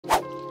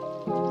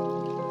I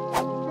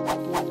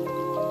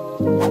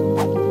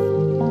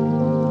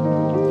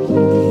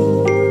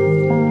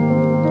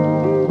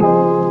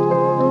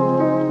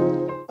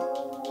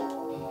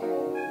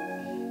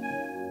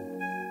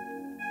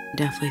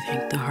definitely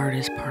think the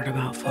hardest part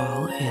about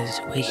fall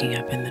is waking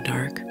up in the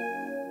dark.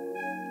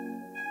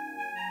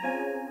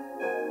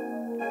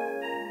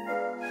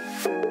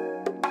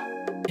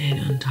 And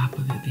on top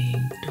of it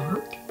being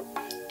dark,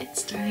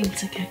 it's starting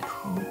to get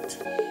cold.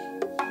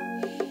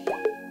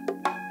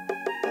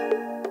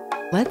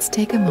 Let's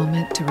take a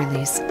moment to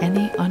release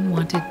any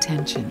unwanted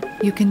tension.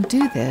 You can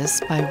do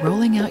this by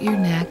rolling out your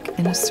neck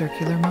in a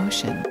circular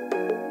motion.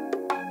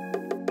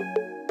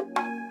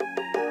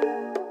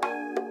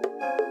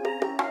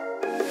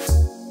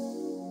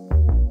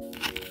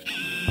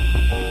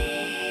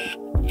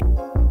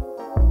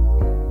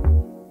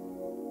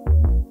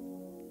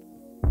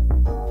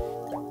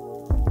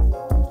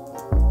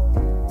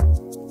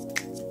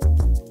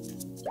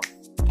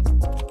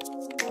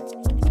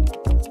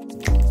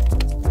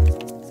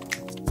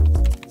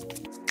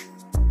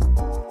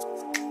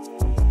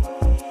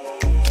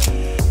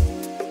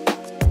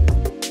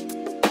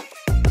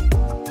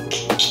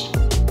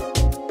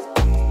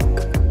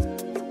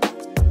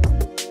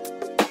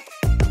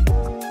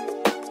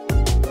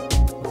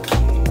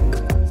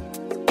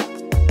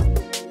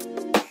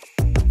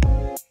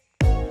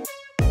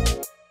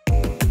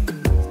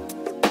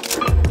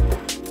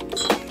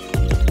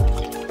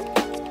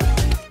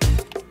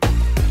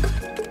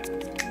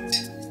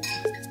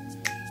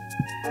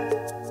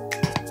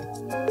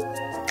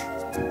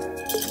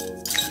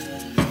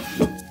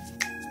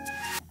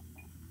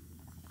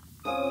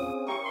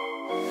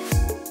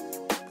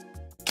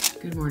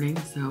 Good morning.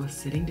 So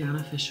sitting down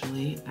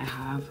officially, I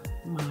have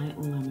my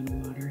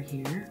lemon water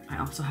here. I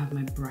also have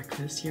my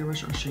breakfast here,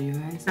 which I'll show you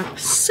guys.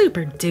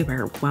 Super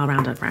duper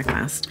well-rounded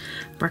breakfast.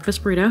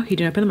 Breakfast burrito,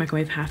 heated up in the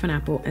microwave, half an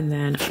apple, and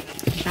then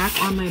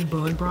back on my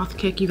bone broth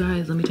kick, you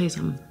guys. Let me tell you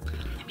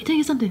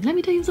something. Let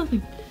me tell you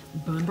something.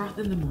 Bone broth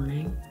in the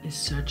morning is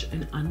such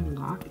an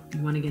unlock.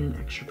 You want to get an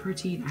extra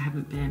protein. I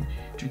haven't been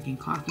drinking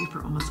coffee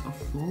for almost a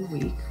full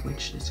week,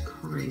 which is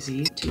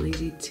crazy. Too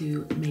lazy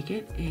to make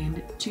it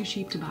and too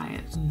cheap to buy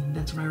it.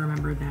 That's when I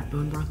remember that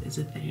bone broth is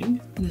a thing.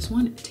 And this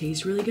one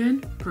tastes really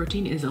good.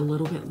 Protein is a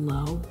little bit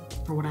low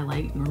for what I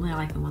like. Normally I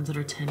like the ones that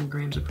are 10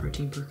 grams of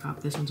protein per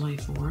cup. This one's only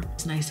 4.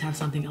 It's nice to have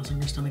something else in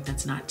your stomach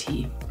that's not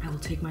tea. I will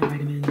take my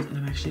vitamins and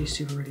I'm actually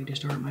super ready to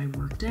start my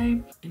work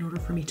day. In order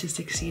for me to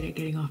succeed at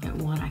getting off at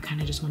 1, I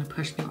kind of just want to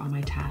push through all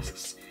my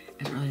tasks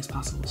as early as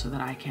possible so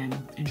that I can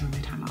enjoy my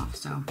time off.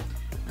 So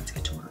let's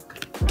get to work.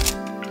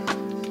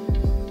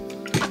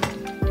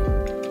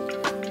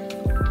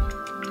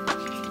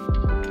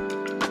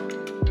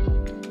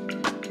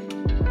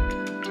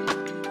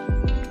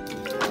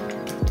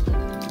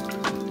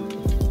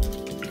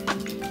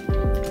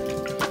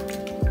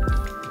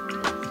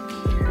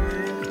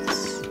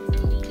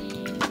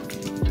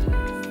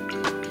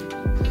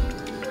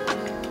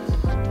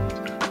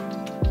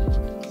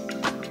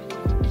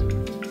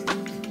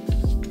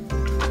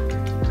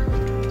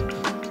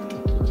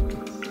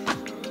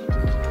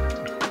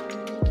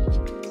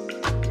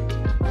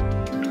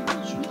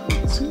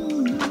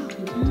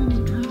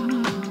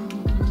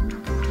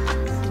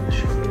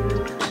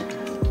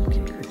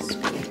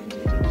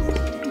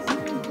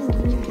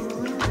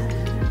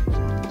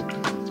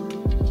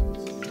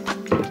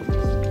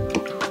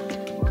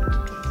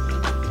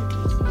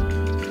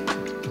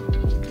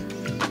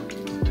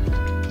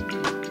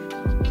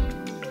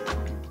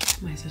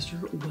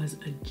 Was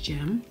a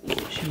gem.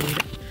 She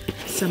made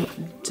some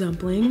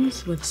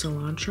dumplings with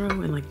cilantro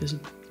and like this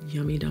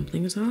yummy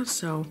dumpling sauce.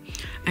 So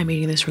I'm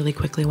eating this really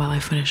quickly while I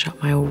finish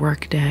up my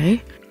work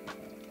day.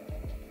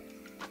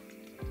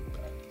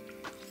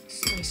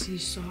 Spicy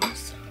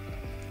sauce.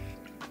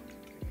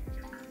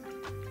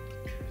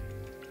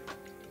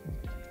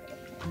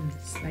 And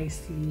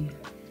spicy.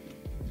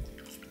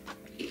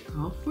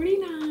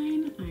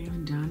 12:49. I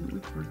am done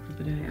with work for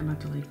the day. I'm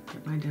about to like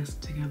get my desk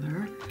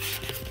together.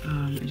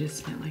 I just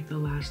spent like the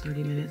last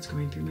 30 minutes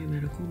going through my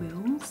medical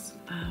bills.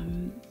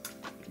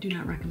 Do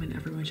not recommend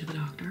ever going to the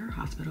doctor or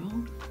hospital.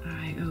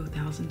 I owe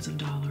thousands of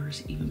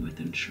dollars even with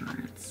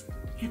insurance.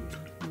 It's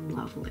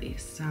lovely.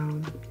 So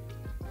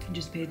I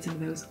just paid some of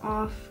those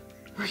off.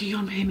 Working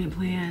on payment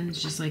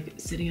plans, just like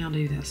sitting down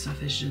to do that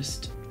stuff is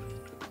just,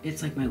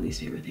 it's like my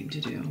least favorite thing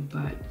to do,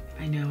 but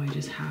I know I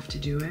just have to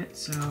do it.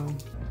 So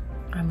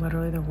I'm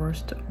literally the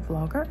worst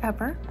vlogger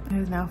ever. It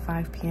is now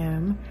 5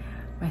 p.m.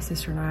 My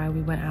sister and I,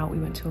 we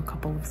went to a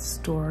couple of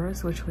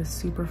stores, which was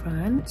super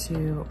fun,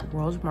 to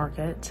World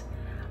Market.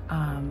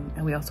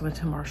 And we also went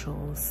to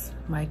Marshall's,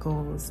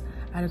 Michael's.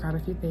 I had to grab a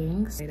few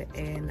things. I made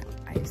an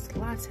iced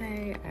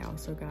latte. I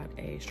also got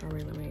a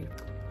strawberry lemonade,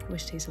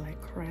 which tasted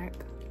like crack.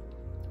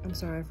 I'm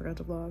sorry, I forgot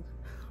to vlog.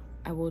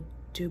 I will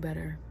do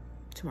better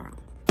tomorrow.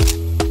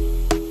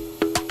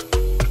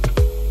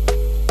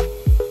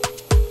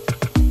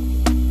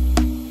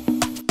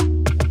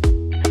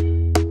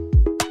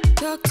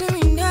 Talk to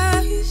me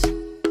nice,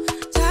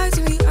 talk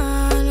to me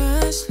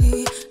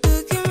honestly.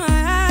 Look in my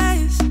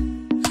eyes,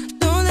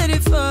 don't let it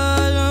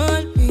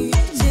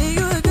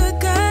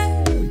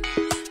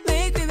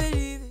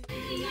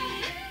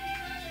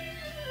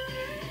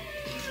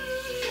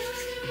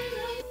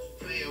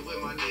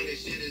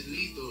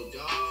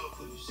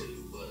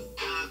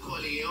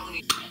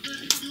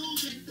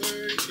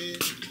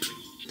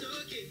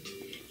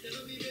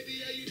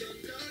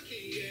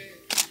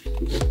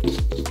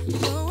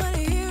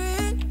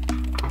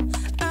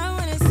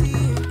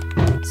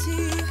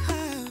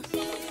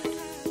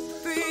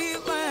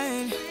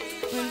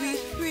when we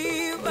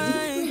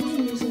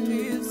rewind.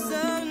 Feels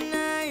so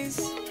nice.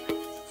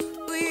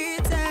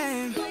 With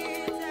time,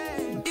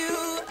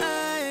 you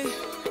I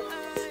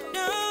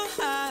know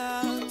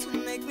how to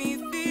make me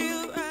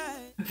feel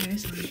right. Okay,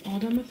 so I'm all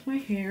done with my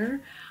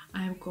hair.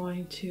 I'm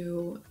going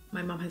to,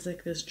 my mom has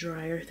like this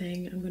dryer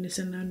thing I'm going to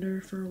sit under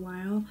for a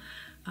while,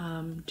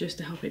 just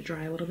to help it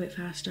dry a little bit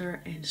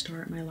faster and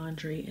start my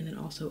laundry, and then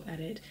also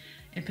edit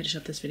and finish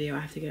up this video. I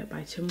have to get it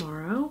by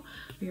tomorrow.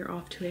 We are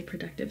off to a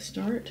productive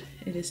start.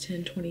 It is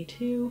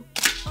 10:22.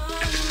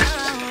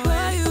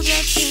 Why you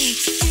blushing?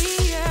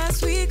 Yeah,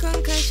 sweet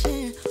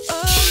concussion.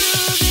 Oh,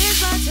 love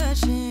is my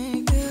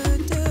touching.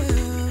 Good,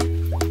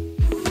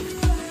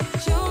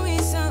 show me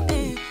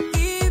something.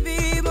 Give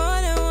me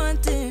more than one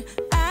thing.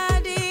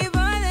 I need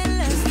more than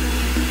less.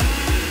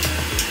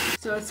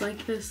 So it's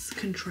like this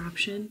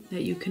contraption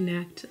that you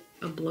connect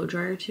a blow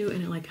dryer to,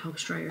 and it like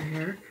helps dry your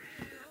hair.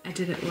 I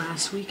did it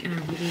last week and I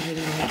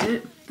really liked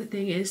it. The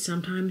thing is,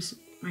 sometimes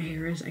my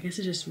hair is, I guess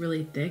it's just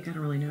really thick, I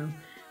don't really know,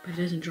 but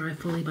it doesn't dry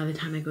fully by the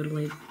time I go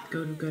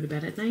to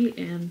bed at night.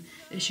 And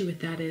the issue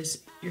with that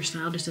is your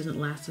style just doesn't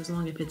last as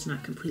long if it's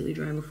not completely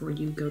dry before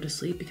you go to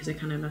sleep, because it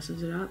kind of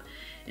messes it up.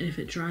 And if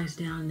it dries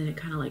down, then it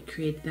kind of like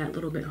creates that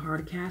little bit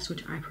hard cast,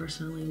 which I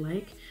personally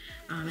like,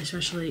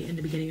 especially in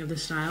the beginning of the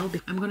style.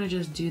 I'm gonna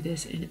just do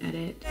this and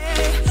edit.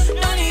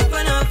 No need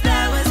for no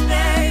flowers,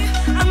 babe.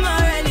 I'm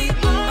already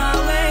on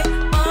my way.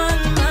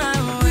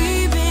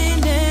 We've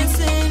been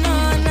dancing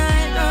all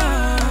night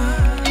long.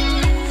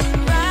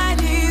 Right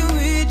here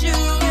with you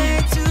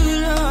way too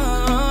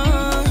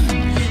long.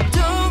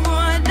 Don't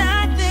want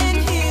nothing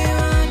here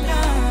or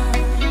now.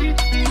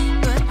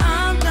 But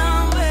I'm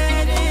done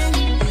waiting.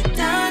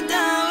 Done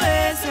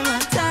wasting my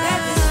time.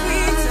 Let the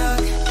sweet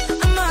talk.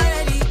 I'm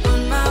already on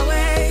my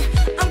way.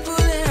 I'm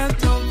pulling up,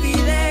 don't be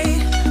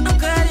late. I'm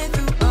cutting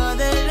through all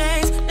the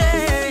lanes.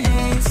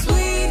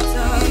 Sweet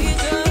talk. You need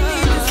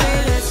to say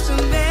that's to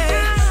me.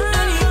 No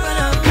need for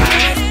no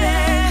flowers,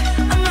 babe.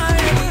 I'm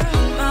already on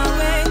my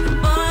way.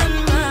 On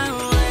my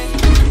way.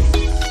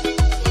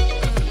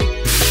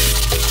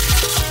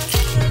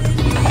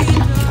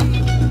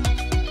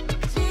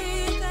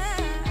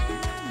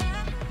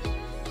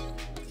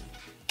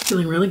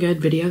 Feeling really good.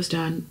 Video's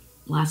done.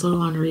 Last little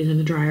laundry is in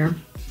the dryer.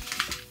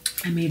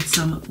 I made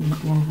some,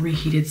 or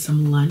reheated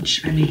some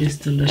lunch. I made this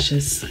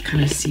delicious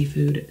kind of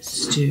seafood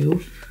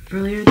stew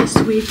earlier this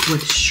week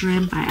with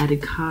shrimp. I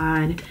added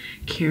cod,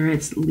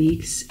 carrots,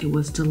 leeks. It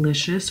was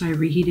delicious. So I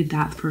reheated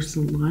that for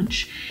some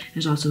lunch.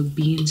 There's also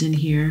beans in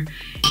here.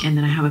 And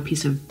then I have a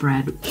piece of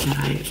bread that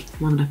I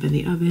warmed up in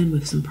the oven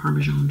with some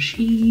Parmesan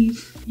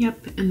cheese.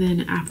 Yep. And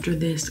then after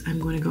this, I'm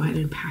going to go ahead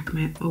and pack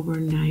my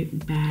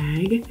overnight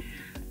bag.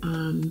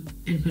 And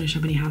finish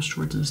up any house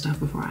chores and stuff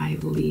before I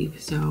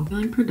leave. So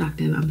feeling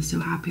productive. I'm so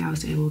happy I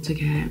was able to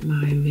get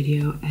my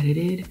video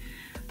edited.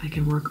 I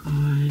can work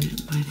on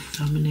my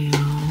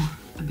thumbnail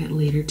a bit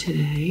later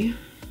today,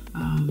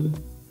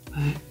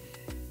 but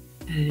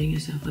editing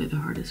is definitely the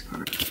hardest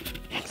part.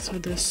 So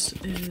this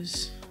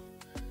is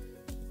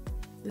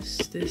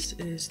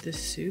the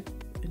soup,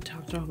 and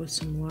topped off with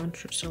some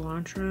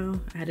cilantro.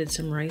 I added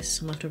some rice,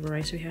 some leftover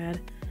rice we had.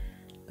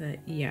 But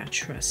yeah,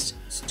 trust,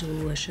 it's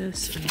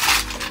delicious.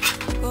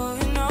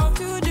 Going off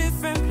to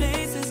different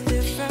places,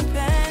 different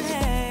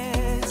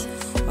planets.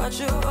 Watch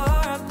your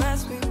aura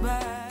pass me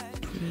by.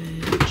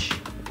 Fridge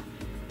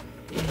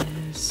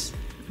is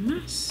a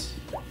mess.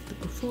 The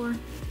before.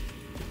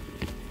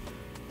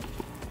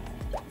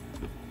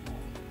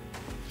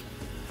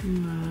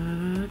 My